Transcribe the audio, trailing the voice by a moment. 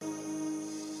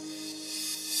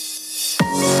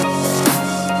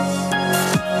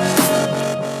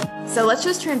So let's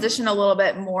just transition a little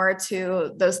bit more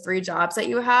to those three jobs that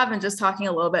you have and just talking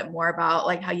a little bit more about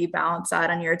like how you balance that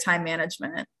on your time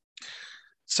management.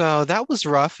 So that was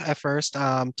rough at first.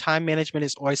 Time management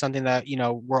is always something that,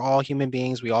 we're all human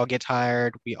beings. We all get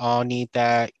tired. We all need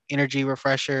that energy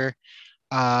refresher.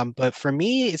 But for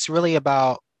me, it's really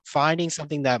about finding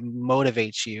something that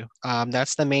motivates you.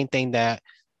 That's the main thing that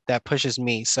pushes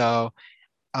me. So,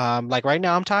 like right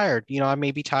now, I'm tired. I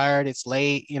may be tired. It's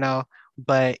late,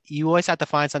 but you always have to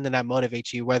find something that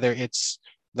motivates you, whether it's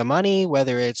the money,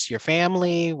 whether it's your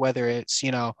family, whether it's,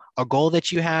 a goal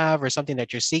that you have or something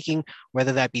that you're seeking,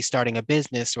 whether that be starting a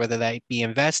business, whether that be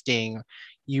investing.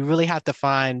 You really have to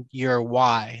find your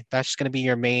why. That's going to be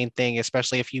your main thing,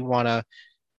 especially if you want to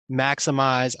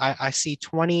maximize. I see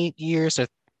 20 years or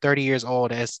 30 years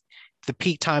old as the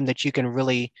peak time that you can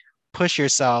really push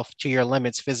yourself to your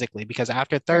limits physically, because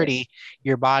after Right. 30,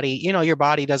 your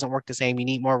body doesn't work the same. You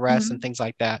need more rest and Mhm. things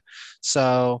like that.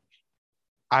 So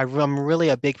I'm really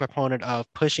a big proponent of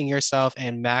pushing yourself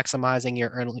and maximizing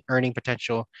your earning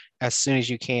potential as soon as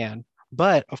you can.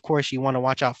 But of course, you want to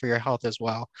watch out for your health as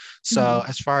well. So Mhm.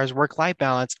 as far as work-life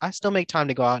balance, I still make time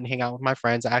to go out and hang out with my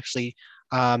friends.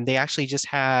 They actually just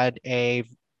had a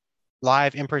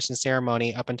live in-person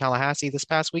ceremony up in Tallahassee this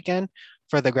past weekend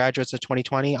for the graduates of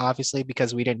 2020, obviously,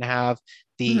 because we didn't have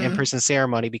the Mhm. in-person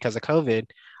ceremony because of COVID.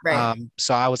 Right.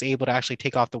 So I was able to actually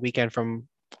take off the weekend from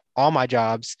all my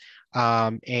jobs,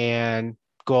 and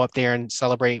go up there and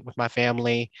celebrate with my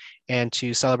family and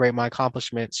to celebrate my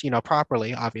accomplishments,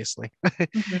 properly, obviously.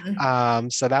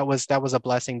 Mhm. So that was a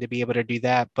blessing to be able to do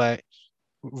that. But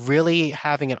really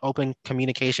having an open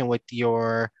communication with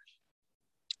your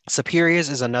superiors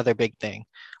is another big thing.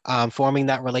 Forming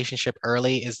that relationship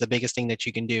early is the biggest thing that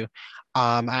you can do.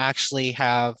 I actually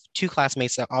have two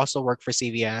classmates that also work for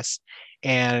CVS.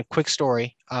 And quick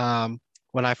story,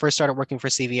 when I first started working for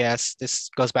CVS, this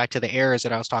goes back to the errors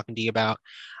that I was talking to you about.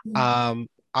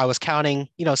 I was counting,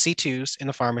 C2s in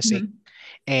the pharmacy. Mhm.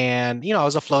 And, I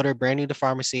was a floater, brand new to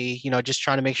pharmacy, just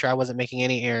trying to make sure I wasn't making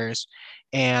any errors.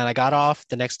 And I got off.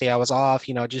 The next day I was off,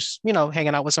 just,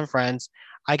 hanging out with some friends.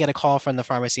 I get a call from the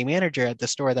pharmacy manager at the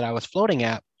store that I was floating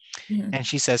at. Mhm. And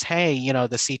she says, hey,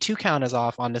 the C2 count is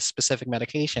off on this specific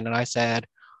medication. And I said,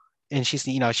 and she's,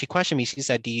 she questioned me. She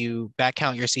said, do you back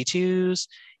count your C2s?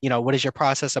 What is your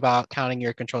process about counting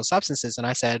your controlled substances? And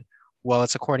I said, well,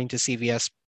 it's according to CVS,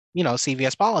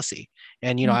 CVS policy.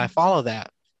 And, I Mhm. follow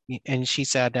that. And she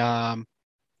said, I'm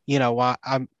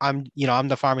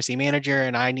the pharmacy manager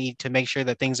and I need to make sure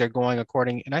that things are going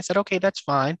according. And I said, okay, that's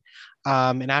fine.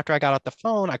 And after I got off the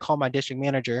phone, I called my district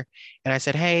manager and I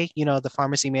said, hey, the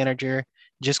pharmacy manager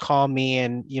just called me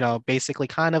and, basically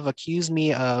kind of accused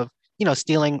me of,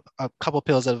 stealing a couple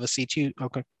pills of a C2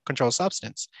 controlled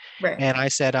substance. Right. And I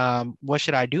said, what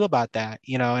should I do about that?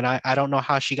 And I don't know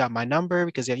how she got my number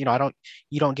because, you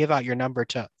don't give out your number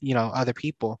to, other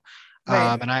people.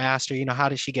 Right. And I asked her, how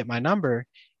did she get my number?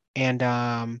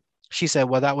 And she said,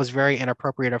 well, that was very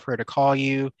inappropriate of her to call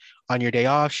you on your day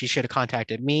off. She should have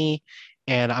contacted me,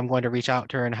 and I'm going to reach out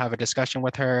to her and have a discussion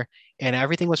with her. And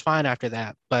everything was fine after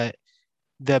that. But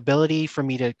the ability for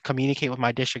me to communicate with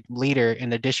my district leader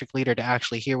and the district leader to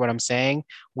actually hear what I'm saying,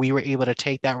 we were able to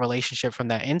take that relationship from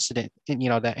that incident and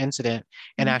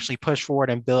Mhm. actually push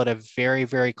forward and build a very,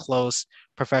 very close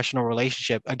professional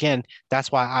relationship. Again,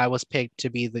 that's why I was picked to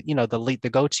be the lead, the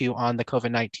go-to on the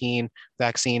COVID-19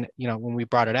 vaccine, when we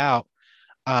brought it out.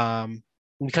 Um,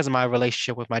 because of my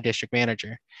relationship with my district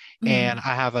manager. And Mhm.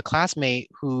 I have a classmate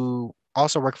who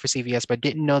also worked for CVS, but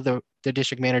didn't know the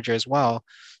district manager as well.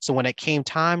 So when it came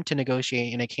time to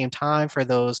negotiate and it came time for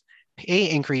those pay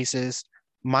increases,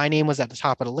 my name was at the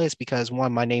top of the list because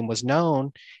one, my name was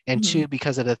known, and two, Mhm.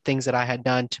 because of the things that I had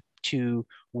done to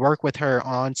work with her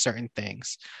on certain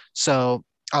things. So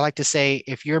I like to say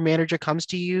if your manager comes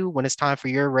to you when it's time for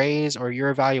your raise or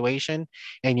your evaluation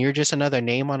and you're just another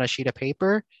name on a sheet of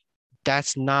paper,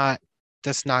 that's not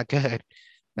that's not good.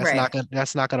 Right.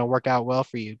 That's not going to work out well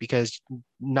for you because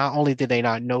not only do they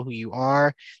not know who you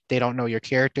are, they don't know your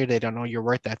character, they don't know your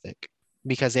worth ethic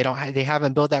because they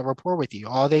haven't built that rapport with you.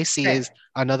 All they see is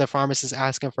Right. another pharmacist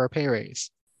asking for a pay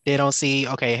raise. They don't see,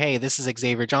 okay, hey, this is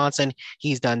Xavier Johnson.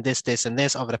 He's done this, this, and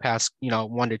this over the past,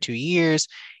 1 to 2 years.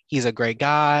 He's a great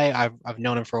guy. I've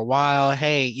known him for a while.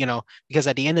 Hey, because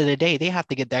at the end of the day, they have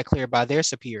to get that clear by their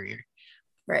superior.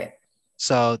 Right.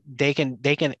 So they can,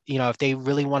 if they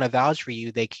really want to vouch for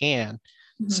you, they can.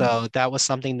 Mhm. So that was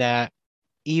something that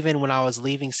even when I was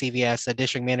leaving CVS, the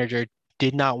district manager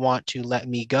did not want to let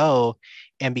me go.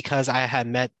 And because I had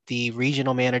met the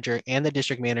regional manager and the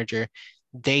district manager,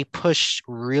 they pushed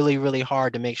really, really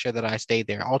hard to make sure that I stayed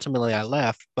there. Ultimately, I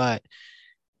left, but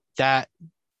that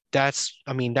that's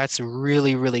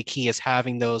really, really key, is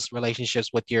having those relationships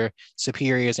with your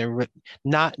superiors, and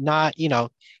not,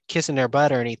 kissing their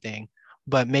butt or anything,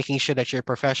 but making sure that you're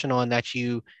professional and that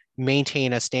you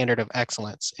maintain a standard of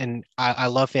excellence. And I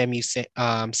love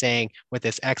FAMU saying with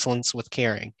this excellence with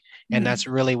caring. And Mhm. that's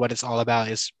really what it's all about,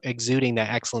 is exuding that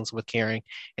excellence with caring.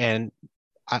 And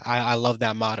I love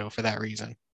that motto for that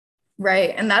reason.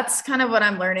 Right. And that's kind of what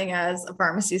I'm learning as a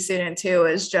pharmacy student too,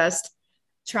 is just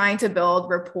trying to build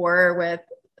rapport with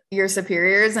your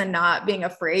superiors and not being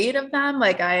afraid of them.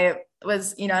 Like I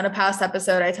was, in a past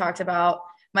episode, I talked about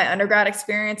my undergrad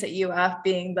experience at UF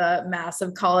being the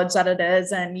massive college that it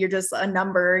is. And you're just a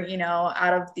number,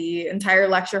 out of the entire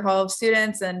lecture hall of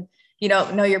students, and you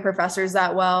don't know your professors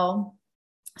that well.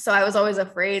 So I was always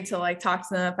afraid to like talk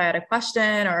to them if I had a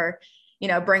question, or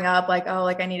bring up like, oh,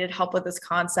 like I needed help with this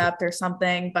concept or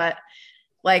something. But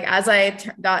like as I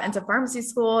got into pharmacy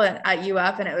school and at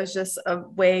UF, and it was just a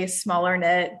way smaller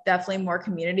knit, definitely more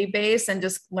community based, and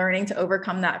just learning to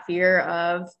overcome that fear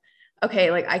of,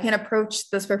 okay, like I can approach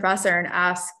this professor and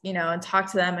ask, and talk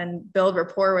to them and build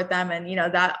rapport with them. And,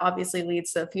 that obviously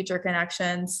leads to future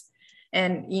connections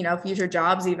and, future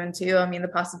jobs even too. I mean, the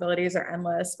possibilities are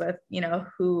endless with,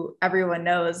 who everyone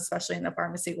knows, especially in the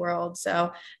pharmacy world.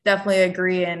 So definitely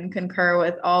agree and concur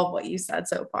with all of what you said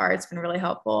so far. It's been really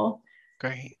helpful.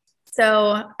 Great.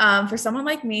 So, for someone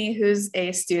like me who's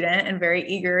a student and very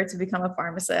eager to become a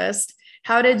pharmacist,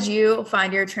 how did you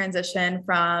find your transition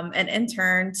from an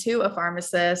intern to a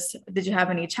pharmacist? Did you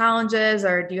have any challenges,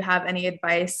 or do you have any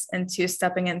advice into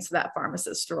stepping into that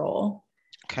pharmacist role?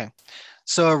 Okay.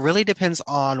 So it really depends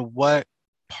on what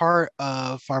part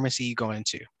of pharmacy you go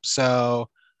into. So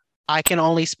I can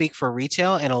only speak for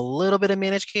retail and a little bit of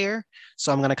managed care.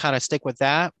 So I'm going to kind of stick with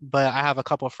that. But I have a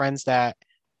couple of friends that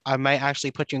I might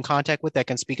actually put you in contact with that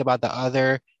can speak about the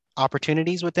other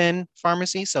opportunities within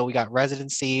pharmacy. So we got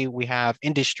residency, we have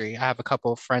industry. I have a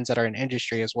couple of friends that are in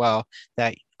industry as well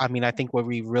that, I think would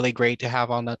be really great to have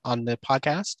on the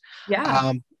podcast.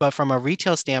 Yeah. But from a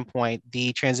retail standpoint,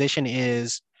 the transition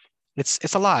is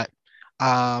it's a lot,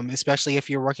 especially if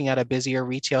you're working at a busier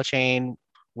retail chain,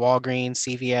 Walgreens,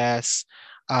 CVS.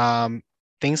 Um,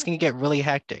 Things can get really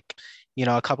hectic.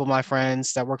 A couple of my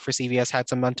friends that work for CVS had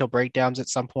some mental breakdowns at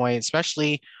some point,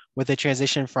 especially with the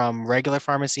transition from regular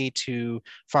pharmacy to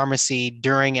pharmacy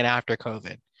during and after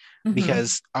COVID. Hmm.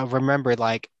 Because I remember,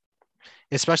 like,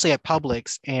 especially at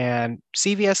Publix and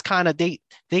CVS, kind of they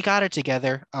got it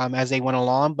together as they went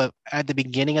along. But at the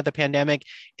beginning of the pandemic,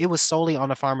 it was solely on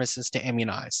the pharmacists to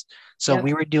immunize. So we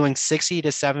Yep. were doing 60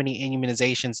 to 70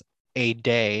 immunizations a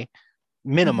day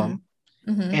Hmm. minimum,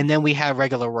 Hmm. and then we had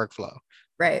regular workflow.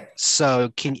 Right.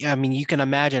 So you can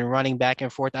imagine running back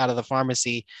and forth out of the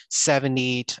pharmacy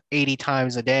 70 to 80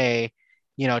 times a day,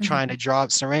 trying to Hmm. draw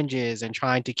up syringes and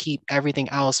trying to keep everything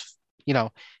else, you know,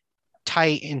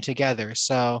 tight and together.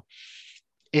 So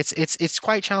it's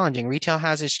quite challenging. Retail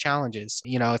has its challenges.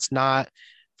 It's not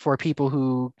for people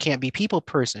who can't be people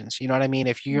persons. You know what I mean?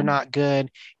 If you're not good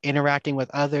interacting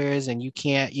with others and you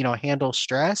can't, handle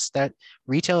stress, that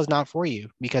retail is not for you,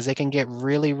 because it can get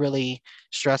really, really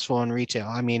stressful in retail.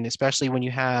 I mean, especially when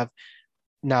you have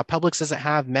now Publix doesn't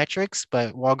have metrics,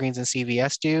 but Walgreens and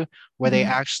CVS do, where they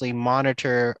Hmm. actually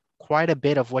monitor quite a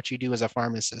bit of what you do as a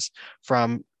pharmacist,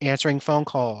 from answering phone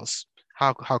calls,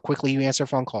 how quickly you answer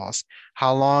phone calls,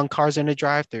 how long cars are in the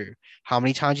drive-through, how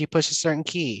many times you push a certain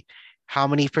key, how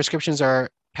many prescriptions are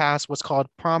past what's called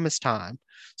promise time.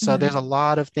 So there's a Hmm.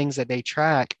 lot of things that they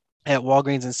track at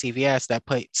Walgreens and CVS that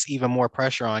puts even more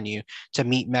pressure on you to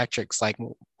meet metrics. Like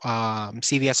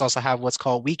CVS also have what's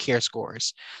called We Care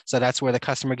scores. So that's where the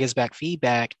customer gives back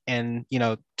feedback, and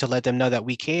to let them know that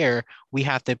we care, we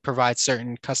have to provide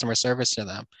certain customer service to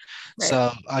them. Right.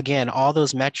 So again, all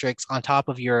those metrics on top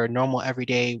of your normal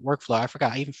everyday workflow.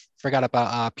 I even forgot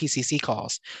about PCC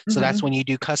calls. So that's Hmm. when you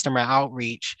do customer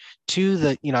outreach to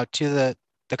the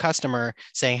customer,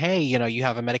 saying, hey, you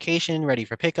have a medication ready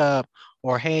for pickup,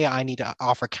 or hey, I need to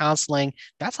offer counseling.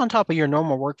 That's on top of your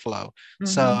normal workflow.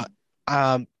 So Hmm.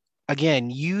 um, again,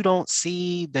 you don't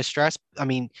see the stress. I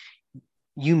mean,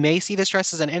 you may see the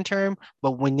stress as an intern,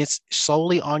 but when it's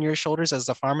solely on your shoulders as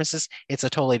a pharmacist, it's a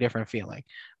totally different feeling.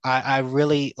 I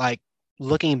really like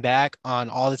looking back on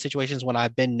all the situations when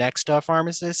I've been next to a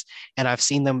pharmacist and I've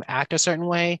seen them act a certain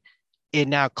way. It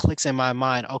now clicks in my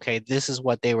mind. Okay, this is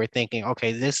what they were thinking.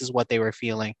 Okay, this is what they were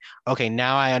feeling. Okay,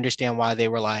 now I understand why they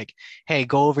were like, hey,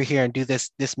 go over here and do this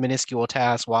minuscule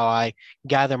task while I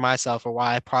gather myself, or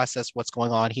while I process what's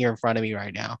going on here in front of me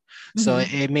right now. So it,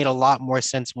 Hmm. it made a lot more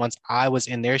sense once I was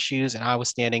in their shoes and I was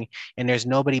standing, and there's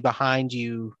nobody behind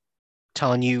you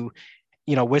telling you,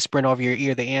 whispering over your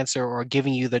ear the answer or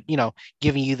giving you the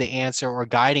answer or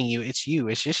guiding you. It's you.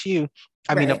 It's just you.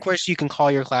 I mean, of Right. course, you can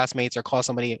call your classmates or call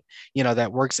somebody,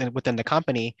 that works within the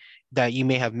company that you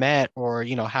may have met or,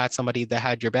 had somebody that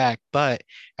had your back. But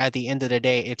at the end of the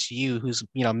day, it's you who's,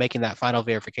 making that final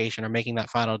verification or making that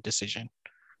final decision.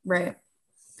 Right.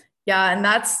 Yeah, and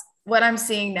that's what I'm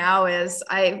seeing now is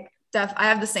I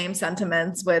have the same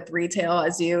sentiments with retail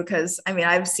as you because I mean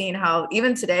I've seen how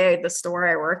even today the store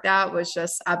I worked at was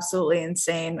just absolutely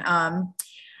insane.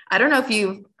 I don't know if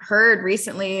you've heard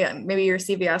recently, maybe your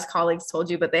CVS colleagues told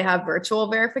you, but they have virtual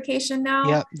verification now.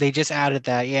 Yep, they just added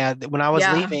that. Yeah, when I was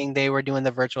Yeah. leaving, they were doing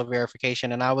the virtual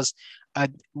verification, and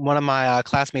one of my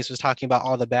classmates was talking about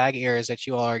all the bag errors that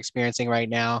you all are experiencing right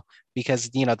now because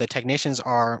the technicians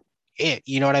are it.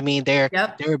 You know what I mean?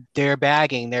 Yep. They're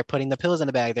bagging, they're putting the pills in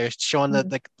the bag, they're showing the,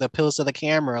 Mhm. the pills to the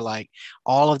camera, like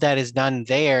all of that is done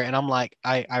there. And I'm like,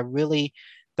 I really,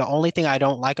 the only thing I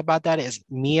don't like about that is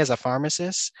me as a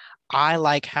pharmacist. I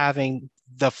like having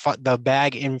the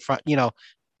bag in front.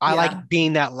 I like Yeah.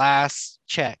 being that last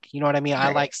check. You know what I mean? I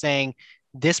Right. like saying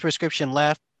this prescription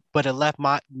left, but it left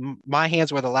my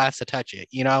hands were the last to touch it.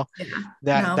 Yeah.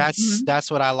 That No. that's Mhm.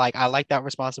 that's what I like. I like that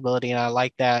responsibility and I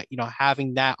like that,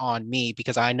 having that on me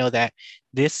because I know that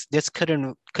this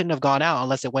couldn't have gone out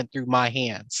unless it went through my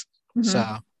hands. Mhm.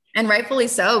 So, And rightfully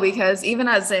so, because even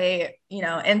as a,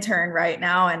 intern right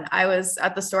now, and I was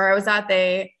at the store I was at,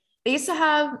 they used to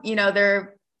have,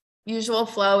 their usual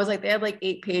flow was like they had like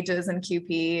 8 pages in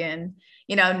QP. And,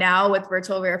 now with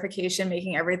virtual verification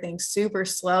making everything super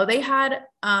slow, they had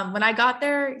when I got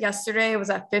there yesterday, it was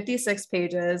at 56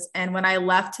 pages. And when I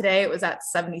left today, it was at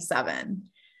 77. mhm.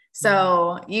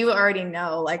 So you already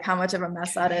know like how much of a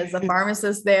mess that is. The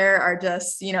pharmacists there are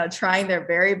just, trying their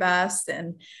very best.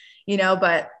 And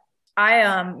but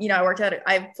I worked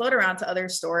I float around to other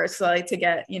stores. So I like to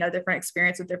get, different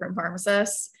experience with different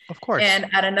pharmacists. Of course. And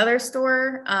at another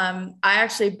store, I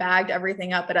actually bagged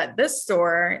everything up. But at this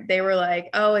store, they were like,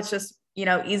 oh, it's just,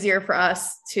 easier for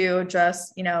us to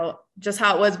just, just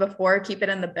how it was before, keep it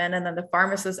in the bin. And then the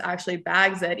pharmacist actually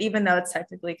bags it, even though it's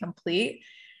technically complete.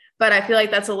 But I feel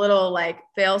like that's a little like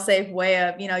fail safe way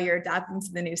of, you're adapting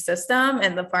to the new system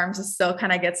and the pharmacist still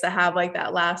kind of gets to have like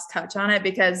that last touch on it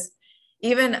because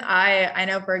even I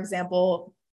know, for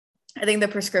example, I think the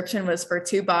prescription was for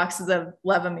 2 boxes of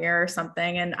Levemir or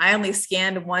something. And I only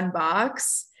scanned one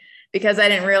box because I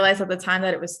didn't realize at the time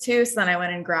that it was two. So then I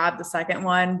went and grabbed the second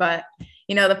one. But,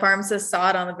 the pharmacist saw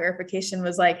it on the verification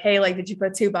was like, hey, like, did you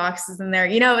put 2 boxes in there?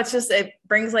 It's just, it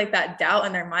brings like that doubt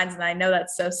in their minds. And I know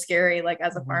that's so scary, like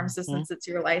as a pharmacist, Mhm. since it's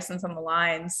your license on the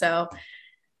line. So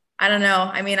I don't know.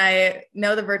 I mean, I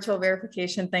know the virtual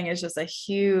verification thing is just a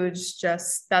huge,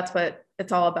 just that's what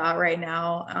it's all about right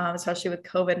now, especially with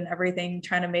COVID and everything,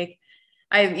 trying to make.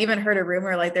 I've even heard a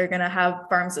rumor like they're going to have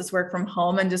pharmacists work from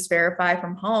home and just verify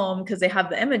from home because they have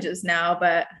the images now.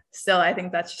 But still, I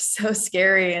think that's just so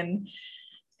scary. And,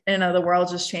 the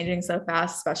world's just changing so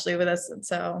fast, especially with us. And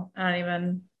so I don't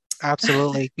even.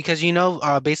 Absolutely, because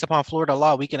based upon Florida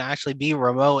law, we can actually be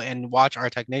remote and watch our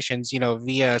technicians,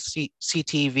 via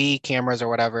CTV cameras or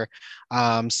whatever.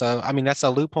 So I mean that's a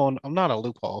loophole, not a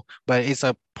loophole, but it's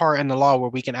a part in the law where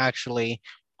we can actually,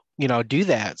 do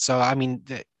that. So I mean,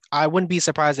 I wouldn't be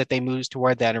surprised if they moves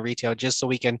toward that in retail, just so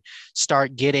we can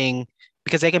start getting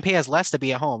because they can pay us less to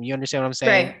be at home. You understand what I'm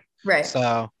saying? Right. Right.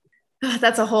 So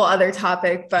That's a whole other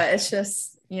topic, but it's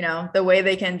just, the way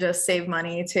they can just save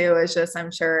money too is just,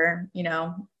 I'm sure,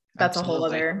 that's a whole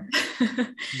absolutely,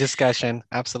 other. discussion,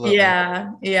 absolutely.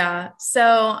 Yeah. Yeah.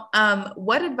 So,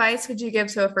 what advice would you give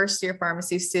to a first year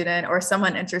pharmacy student or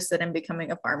someone interested in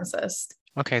becoming a pharmacist?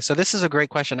 Okay, so this is a great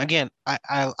question. Again,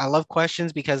 I love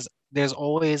questions because there's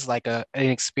always like an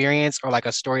experience or like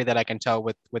a story that I can tell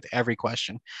with every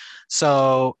question.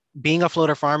 So being a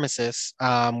floater pharmacist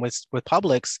with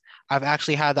Publix, I've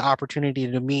actually had the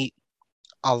opportunity to meet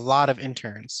a lot of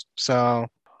interns. So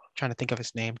trying to think of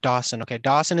his name, Dawson. Okay,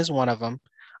 Dawson is one of them.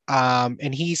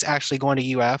 And he's actually going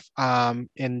to UF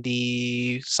in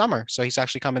the summer. So he's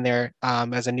actually coming there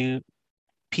as a new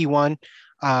P1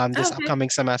 Oh, this okay. upcoming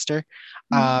semester.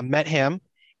 Mhm. Met him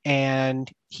and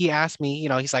he asked me,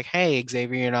 he's like, "Hey,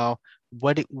 Xavier,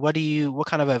 what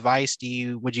kind of advice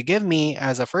would you give me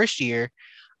as a first year?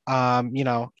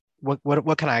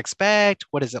 What can I expect?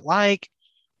 What is it like?"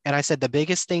 And I said, the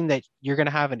biggest thing that you're going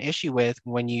to have an issue with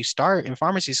when you start in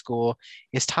pharmacy school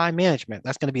is time management.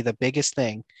 That's going to be the biggest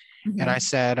thing. And I Mhm.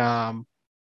 said,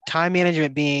 time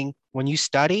management being when you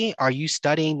study, are you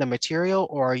studying the material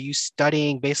or are you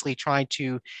studying basically trying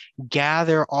to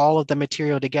gather all of the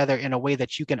material together in a way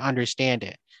that you can understand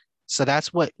it? So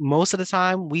that's what most of the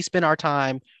time we spend our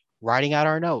time writing out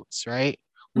our notes, right?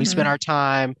 We spend Mhm. our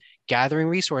time gathering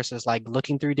resources, like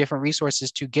looking through different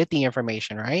resources to get the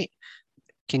information, right?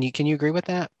 Can you agree with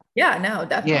that? Yeah, no, Yeah.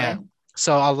 definitely.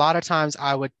 So a lot of times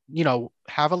I would,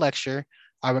 have a lecture.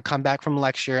 I would come back from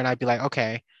lecture and I'd be like,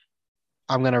 okay,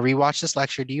 I'm gonna rewatch this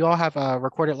lecture. Do you all have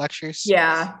recorded lectures?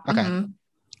 Yeah. Okay. Hmm.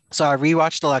 So I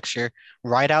rewatched the lecture,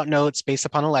 write out notes based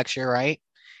upon the lecture, right?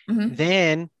 Hmm.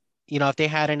 Then, if they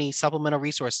had any supplemental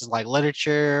resources like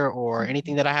literature or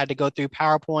anything that I had to go through,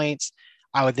 PowerPoints,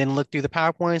 I would then look through the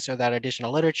PowerPoints or that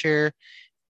additional literature.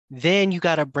 Then you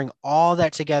got to bring all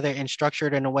that together and structure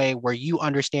it in a way where you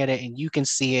understand it and you can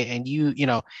see it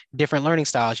and different learning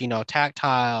styles,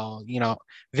 tactile,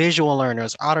 visual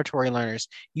learners, auditory learners.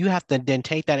 You have to then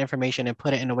take that information and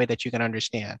put it in a way that you can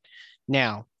understand.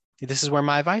 Now, this is where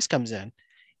my advice comes in.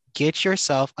 Get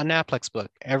yourself a Naplex book.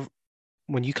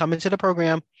 When you come into the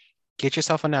program, get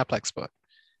yourself a Naplex book.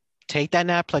 Take that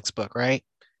Naplex book, right?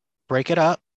 Break it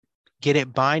up, get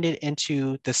it binded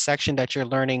into the section that you're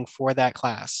learning for that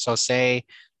class. So say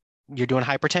you're doing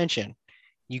hypertension.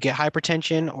 You get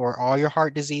hypertension or all your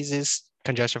heart diseases,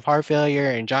 congestive heart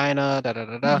failure, angina, da da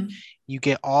da da. Hmm. You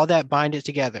get all that binded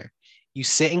together. You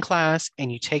sit in class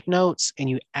and you take notes and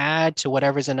you add to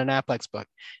whatever's in the Naplex book.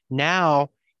 Now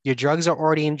your drugs are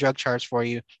already in drug charts for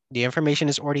you. The information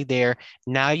is already there.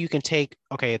 Now you can take,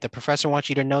 okay, if the professor wants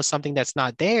you to know something that's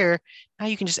not there, now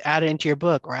you can just add it into your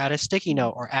book or add a sticky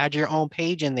note or add your own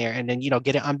page in there and then,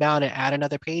 get it unbound and add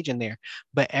another page in there.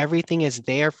 But everything is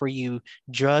there for you.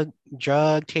 Drug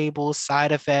tables,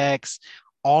 side effects,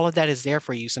 all of that is there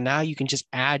for you. So now you can just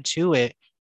add to it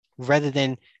rather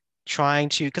than trying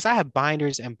to, because I have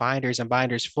binders and binders and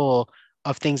binders full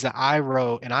of things that I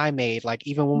wrote and I made. Like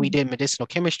even when we did medicinal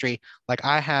chemistry, like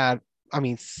I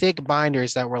mean, thick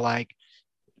binders that were like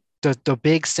the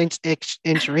big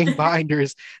 6-inch ring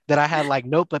binders that I had like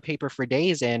notebook paper for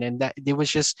days in. And that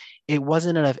it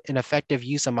wasn't an effective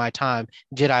use of my time.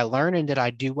 Did I learn and did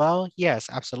I do well? Yes,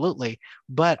 absolutely.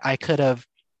 But I could have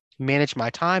managed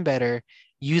my time better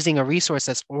using a resource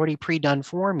that's already pre-done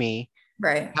for me,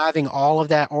 Right. having all of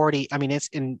that already. I mean, it's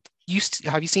in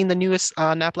have you seen the newest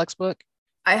Naplex book?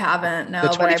 I haven't, The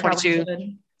no, but I probably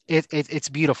 2022? should. It's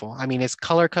beautiful. I mean, it's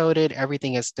color coded.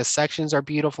 Everything is the sections are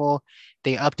beautiful.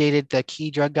 They updated the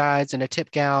key drug guides and the tip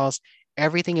gals.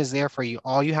 Everything is there for you.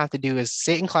 All you have to do is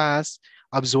sit in class,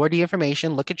 absorb the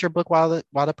information, look at your book while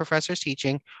the professor is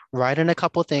teaching, write in a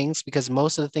couple things because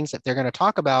most of the things that they're going to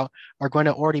talk about are going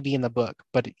to already be in the book.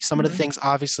 But some of the Mhm. things,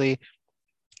 obviously,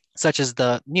 such as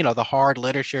the hard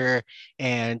literature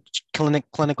and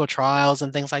clinical trials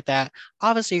and things like that,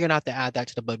 obviously you're gonna have to add that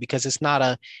to the book because it's not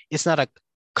a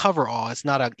cover all. It's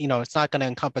not it's not going to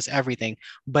encompass everything,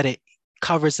 but it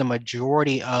covers the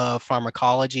majority of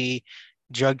pharmacology,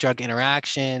 drug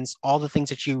interactions, all the things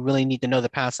that you really need to know to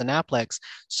pass the NAPLEX.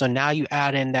 So now you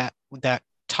add in that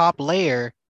top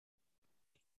layer,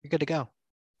 you're good to go.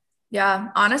 Yeah,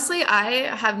 honestly,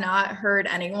 I have not heard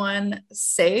anyone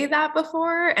say that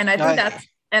before. And I think Uh, that's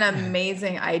an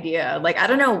amazing idea. Like, I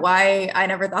don't know why I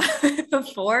never thought of it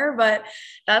before, but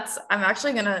I'm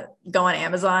actually going to go on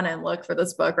Amazon and look for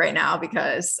this book right now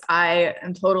because I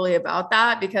am totally about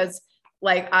that. Because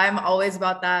like I'm always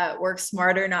about that work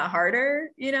smarter, not harder,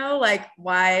 like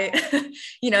why,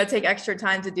 take extra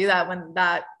time to do that when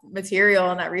that material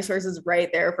and that resource is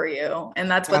right there for you. And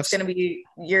that's what's going to be,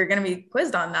 you're going to be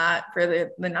quizzed on that for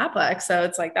the NAPLEX. So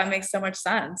it's like, that makes so much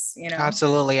sense.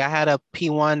 Absolutely. I had a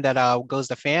P1 that goes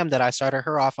to FAM that I started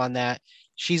her off on that.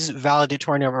 She's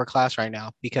valedictorian of her class right now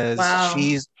because Wow.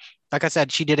 she's, like I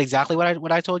said, she did exactly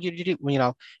what I told you to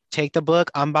do. Take the book,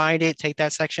 unbind it, take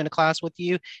that section of class with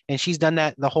you. And she's done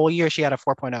that the whole year. She had a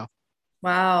 4.0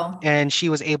 Wow. and she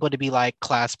was able to be like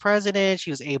class president. She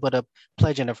was able to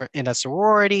pledge in a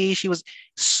sorority.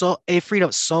 It freed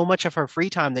up so much of her free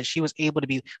time that she was able to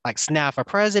be like SNAFA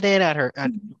president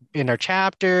in her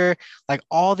chapter, like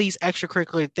all these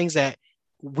extracurricular things that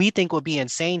we think would be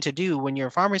insane to do when you're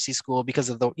in pharmacy school because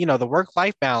of the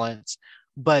work-life balance.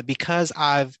 But because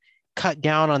I've cut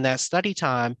down on that study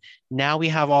time, now we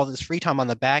have all this free time on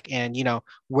the back end,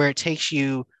 where it takes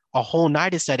you a whole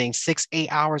night of studying, 6, 8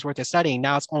 hours worth of studying.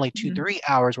 Now it's only two, Mhm. 3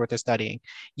 hours worth of studying.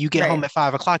 You get home Right. at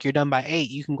 5 o'clock, you're done by 8.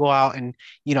 You can go out and,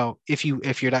 if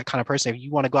you're that kind of person, if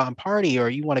you want to go out and party or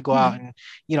you want to go out Mhm.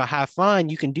 and, have fun,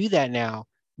 you can do that now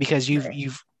because you've Right.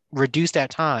 you've reduced that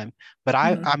time. But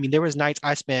I Mhm. I mean there was nights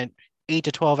I spent 8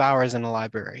 to 12 hours in the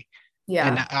library.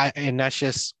 And Yeah.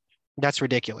 that's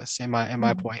ridiculous in my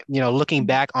Mhm. point. Looking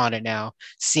back on it now,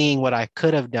 seeing what I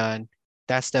could have done,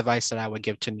 that's the advice that I would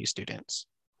give to new students.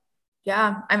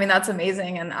 Yeah, I mean, that's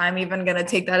amazing. And I'm even going to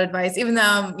take that advice, even though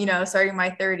I'm, starting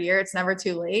my third year, it's never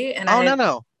too late. And Oh,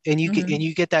 no. And mhm,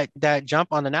 you get that jump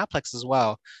on the NAPLEX as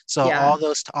well. So yeah.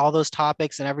 all those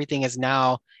topics and everything is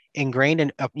now ingrained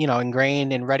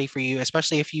and ready for you,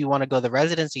 especially if you want to go the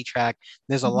residency track.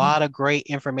 There's a Mhm. lot of great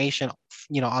information,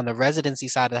 on the residency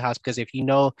side of the house, because if you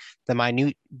know the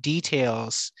minute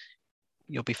details,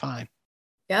 you'll be fine.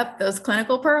 Yep, those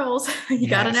clinical pearls. You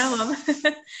got to know Yes.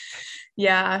 them.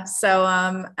 Yeah.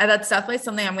 So that's definitely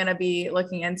something I'm going to be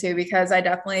looking into because I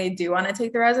definitely do want to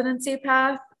take the residency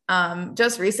path.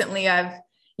 Just recently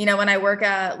when I work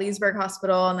at Leesburg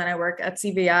Hospital and then I work at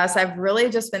CVS, I've really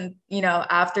just been,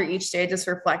 after each day, just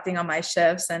reflecting on my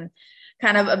shifts and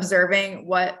kind of observing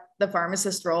what the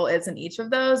pharmacist role is in each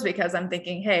of those because I'm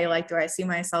thinking, hey, like, do I see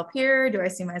myself here? Do I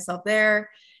see myself there?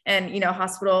 And,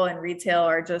 hospital and retail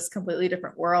are just completely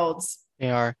different worlds.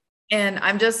 They are. And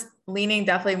I'm just leaning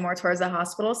definitely more towards the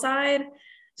hospital side,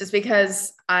 just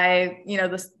because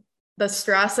the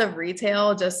stress of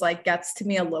retail just like gets to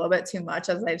me a little bit too much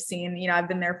as I've seen, I've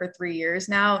been there for 3 years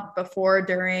now, before,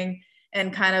 during,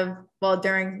 and kind of, well,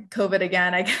 during COVID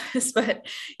again, I guess, but,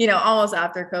 almost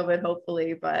after COVID,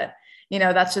 hopefully. But,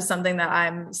 that's just something that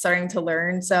I'm starting to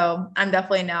learn. So I'm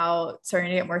definitely now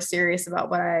starting to get more serious about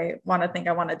what I want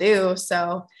to do.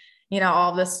 So,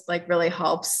 all of this like really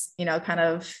helps, kind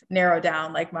of narrow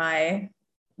down like my,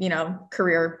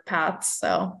 career paths.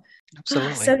 So,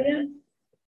 Absolutely. so yeah.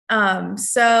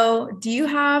 So do you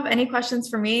have any questions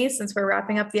for me since we're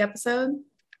wrapping up the episode?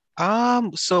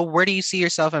 So where do you see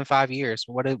yourself in 5 years?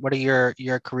 What are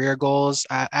your career goals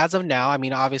as of now? I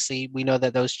mean, obviously we know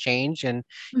that those change and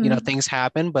Mhm. things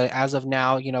happen, but as of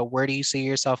now, where do you see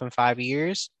yourself in 5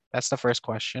 years? That's the first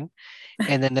question.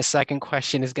 And then the second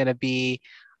question is going to be,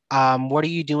 what are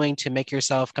you doing to make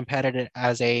yourself competitive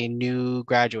as a new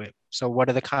graduate? So what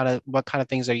kind of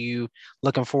things are you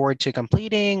looking forward to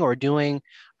completing or doing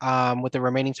with the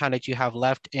remaining time that you have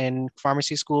left in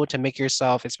pharmacy school to make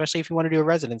yourself, especially if you want to do a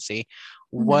residency,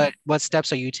 Mhm. what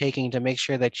steps are you taking to make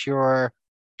sure that you're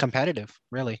competitive,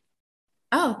 really?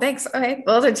 Oh, thanks. Okay.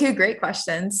 Well, those are two great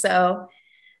questions. So,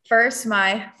 first,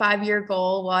 my 5 year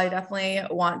goal, well, I definitely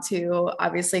want to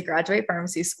obviously graduate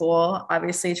pharmacy school,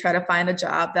 obviously try to find a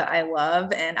job that I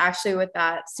love. And actually, with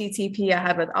that CTP I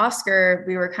had with Oscar,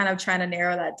 we were kind of trying to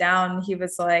narrow that down. He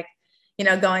was like,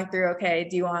 going through, okay,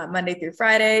 do you want Monday through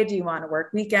Friday? Do you want to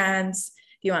work weekends?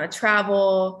 Do you want to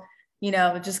travel?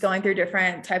 Just going through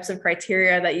different types of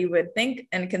criteria that you would think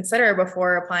and consider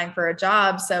before applying for a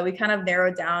job. So we kind of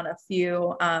narrowed down a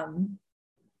few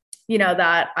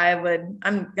that I'm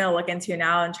going to look into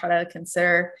now and try to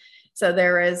consider. So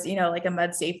there is, like a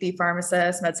med safety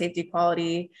pharmacist, med safety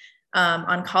quality,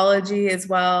 oncology as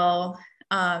well.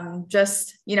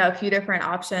 Just, a few different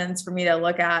options for me to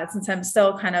look at since I'm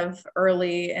still kind of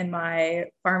early in my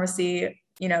pharmacy,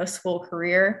 school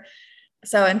career.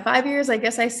 So in 5 years, I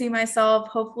guess I see myself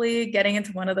hopefully getting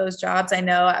into one of those jobs. I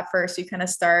know at first you kind of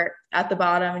start at the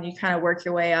bottom and you kind of work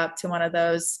your way up to one of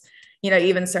those,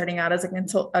 even starting out as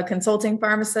a consulting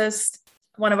pharmacist.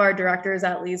 One of our directors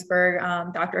at Leesburg,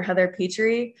 Dr. Heather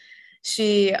Petrie,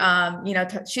 she,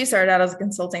 she started out as a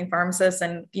consulting pharmacist.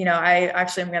 And, I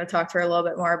actually am going to talk to her a little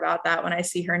bit more about that when I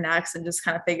see her next and just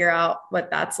kind of figure out what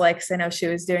that's like. Cause I know she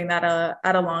was doing that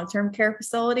at a long-term care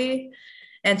facility.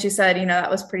 And she said, that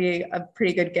was a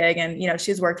pretty good gig. And,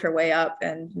 she's worked her way up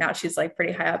and now she's like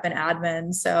pretty high up in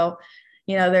admin. So,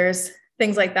 there's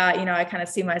things like that, I kind of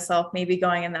see myself maybe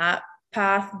going in that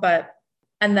path.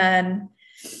 And then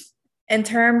in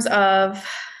terms of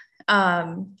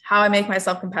how I make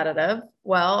myself competitive,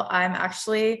 well, I'm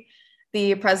actually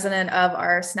the president of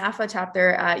our SNAFA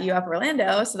chapter at UF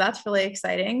Orlando. So that's really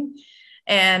exciting.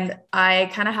 And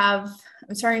I'm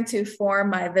starting to form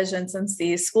my vision since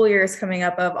the school year is coming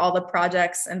up of all the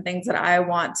projects and things that I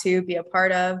want to be a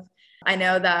part of. I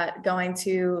know that going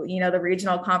to, the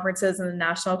regional conferences and the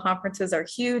national conferences are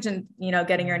huge and,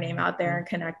 getting your name out there and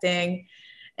connecting.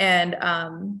 And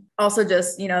also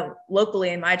just,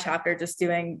 locally in my chapter, just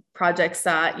doing projects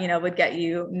that, would get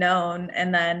you known.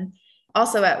 And then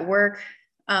also at work,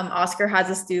 Oscar has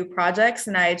us do projects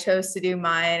and I chose to do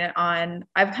mine on,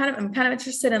 I'm kind of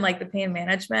interested in like the pain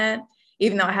management,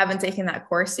 even though I haven't taken that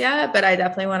course yet, but I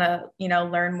definitely want to,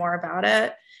 learn more about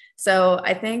it. So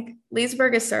I think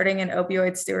Leesburg is starting an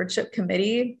opioid stewardship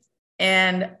committee.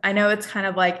 And I know it's kind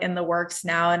of like in the works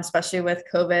now, and especially with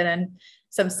COVID and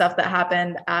some stuff that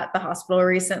happened at the hospital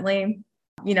recently,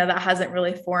 that hasn't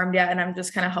really formed yet. And I'm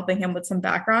just kind of helping him with some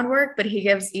background work, but he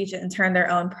gives each intern their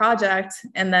own project.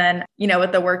 And then,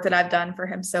 with the work that I've done for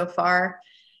him so far,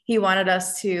 he wanted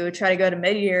us to try to go to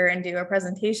mid-year and do a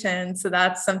presentation. So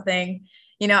that's something,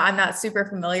 I'm not super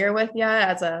familiar with yet.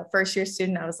 As a first year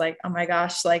student, I was like, oh my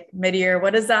gosh, like mid-year,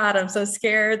 what is that? I'm so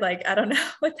scared. Like, I don't know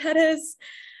what that is.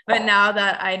 But now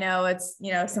that I know it's,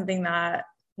 something that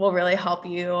will really help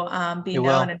you be It known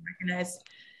will. and recognized.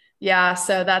 Yeah.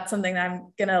 So that's something that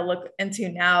I'm going to look into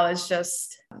now is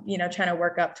just, trying to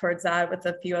work up towards that with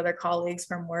a few other colleagues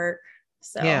from work.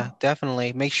 Yeah, So,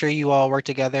 definitely. Make sure you all work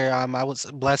together. I was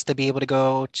blessed to be able to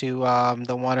go to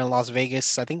the one in Las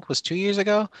Vegas, I think it was 2 years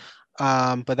ago.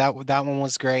 But that one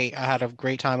was great. I had a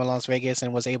great time in Las Vegas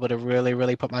and was able to really,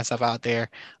 really put myself out there.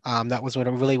 That was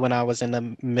when I was in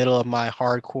the middle of my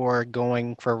hardcore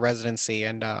going for residency.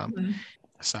 And mhm.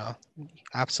 so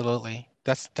absolutely.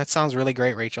 That sounds really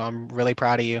great, Rachel. I'm really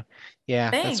proud of you.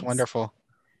 Yeah, that's Thanks. wonderful.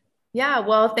 Yeah.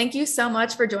 Well, thank you so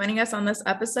much for joining us on this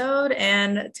episode.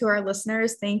 And to our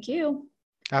listeners, thank you.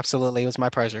 Absolutely. It was my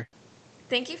pleasure.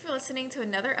 Thank you for listening to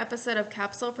another episode of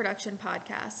Capsule Production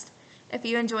Podcast. If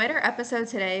you enjoyed our episode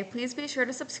today, please be sure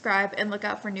to subscribe and look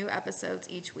out for new episodes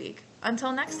each week.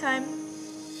 Until next time.